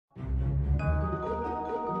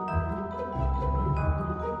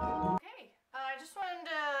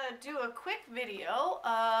a quick video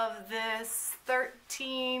of this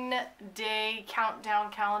 13-day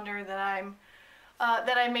countdown calendar that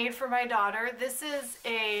I made for my daughter. This is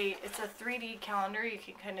it's a 3D calendar, you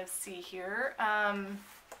can kind of see here, that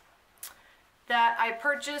I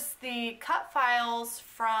purchased the cut files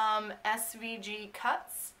from SVG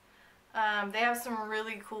Cuts. They have some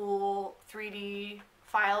really cool 3D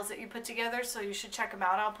files that you put together, so you should check them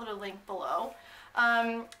out. I'll put a link below.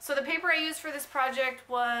 So the paper I used for this project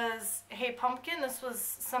was Hey Pumpkin. This was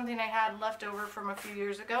something I had left over from a few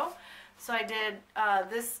years ago. So I did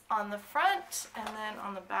this on the front, and then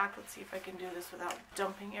on the back, let's see if I can do this without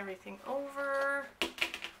dumping everything over.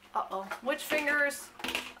 Uh-oh. Which fingers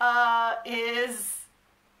is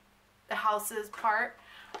the house's part.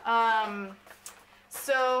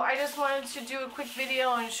 So I just wanted to do a quick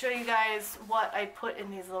video and show you guys what I put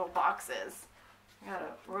in these little boxes. I got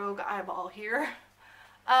a rogue eyeball here.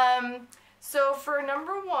 So for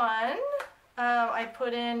number one, I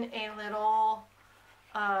put in a little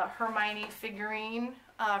Hermione figurine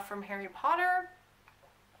from Harry Potter.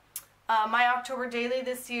 My October Daily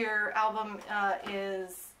this year album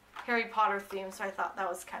is Harry Potter themed, so I thought that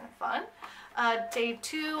was kind of fun. Day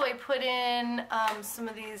two, I put in some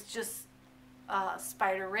of these just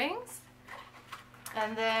spider rings.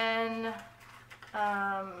 And then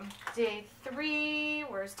day three,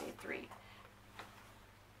 where's day three?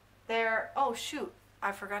 There, oh shoot,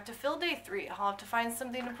 I forgot to fill day three. I'll have to find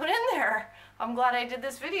something to put in there. I'm glad I did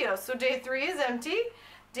this video. So day three is empty.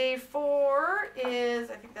 Day four is,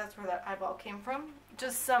 I think that's where that eyeball came from,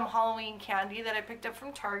 just some Halloween candy that I picked up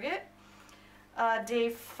from Target. Day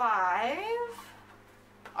five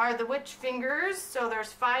are the witch fingers. So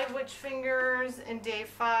there's 5 witch fingers in day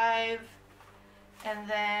 5, and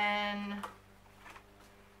then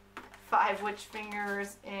 5 witch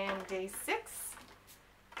fingers in day 6.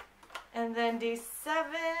 And then day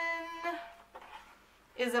 7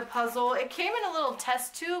 is a puzzle. It came in a little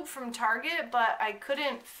test tube from Target, but I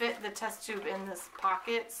couldn't fit the test tube in this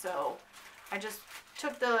pocket, so I just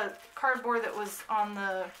took the cardboard that was on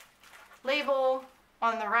the label,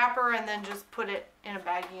 on the wrapper, and then just put it in a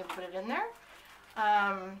baggie and put it in there.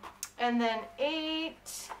 And then 8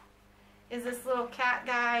 is this little cat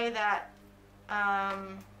guy that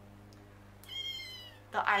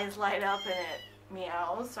the eyes light up and it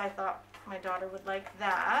meows, so I thought my daughter would like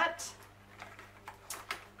that.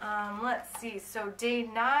 Let's see, so day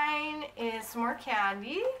 9 is some more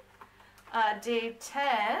candy. Day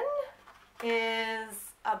 10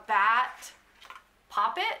 is a bat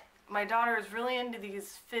poppet. My daughter is really into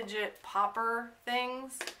these fidget popper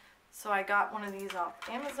things, so I got one of these off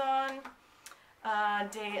Amazon.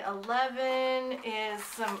 Day 11 is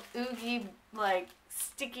some oogie, like,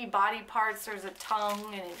 sticky body parts. There's a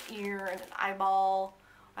tongue and an ear and an eyeball.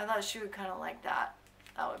 I thought she would kind of like that.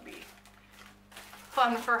 That would be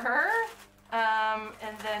fun for her.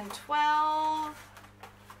 And then 12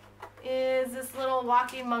 is this little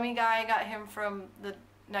walking mummy guy. I got him from the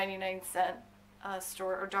 99-cent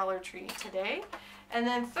store or Dollar Tree today. And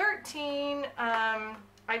then 13,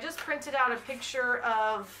 I just printed out a picture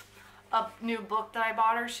of a new book that I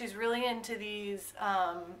bought her. She's really into these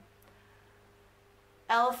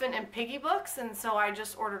elephant and piggy books, and so I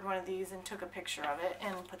just ordered one of these and took a picture of it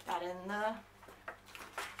and put that in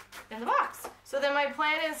the box. So then my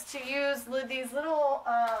plan is to use these little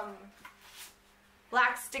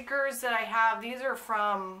black stickers that I have. These are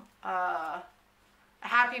from a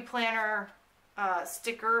Happy Planner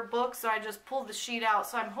sticker book, so I just pulled the sheet out.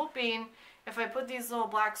 So I'm hoping if I put these little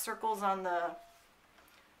black circles on the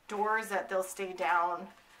doors that they'll stay down.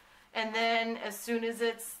 And then as soon as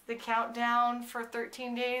it's the countdown for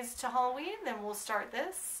 13 days to Halloween, then we'll start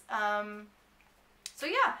this. So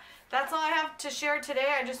yeah, that's all I have to share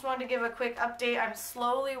today. I just wanted to give a quick update. I'm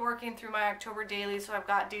slowly working through my October daily, so I've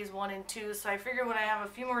got days 1 and 2. So I figure when I have a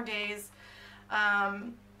few more days,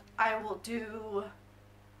 I will do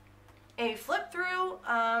a flip through.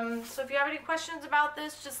 So if you have any questions about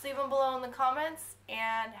this, just leave them below in the comments.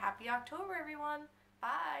 And happy October, everyone.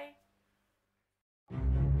 Bye.